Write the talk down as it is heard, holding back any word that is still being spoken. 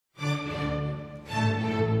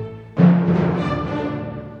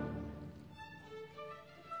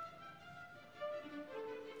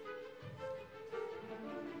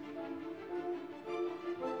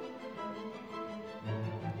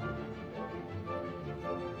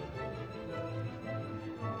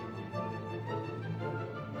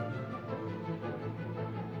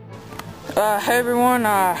Hey everyone,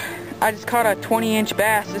 I just caught a 20-inch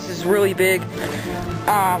bass. This is really big.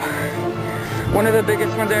 One of the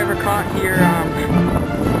biggest ones I ever caught here.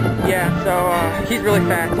 Yeah, so he's really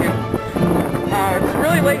fat too. It's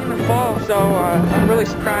really late in the fall, so I'm really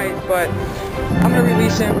surprised, but I'm going to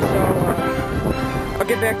release him, so I'll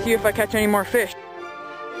get back to you if I catch any more fish.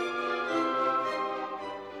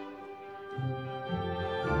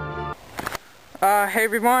 Hey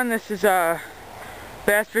everyone, this is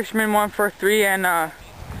Bass Fisherman 143, and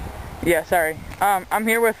yeah, sorry. I'm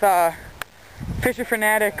here with Fisher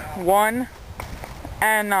Fanatic 1,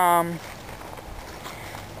 and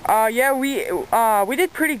yeah, we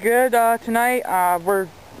did pretty good tonight. We're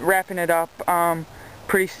wrapping it up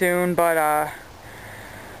pretty soon, but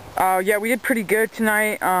yeah, we did pretty good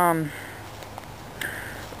tonight.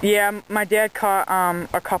 Yeah, my dad caught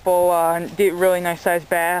a couple really nice sized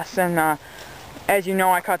bass, and as you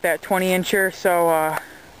know, I caught that 20-incher, so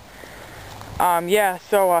yeah,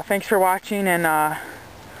 so thanks for watching, and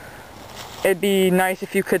it'd be nice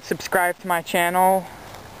if you could subscribe to my channel,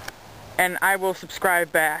 and I will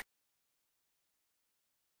subscribe back.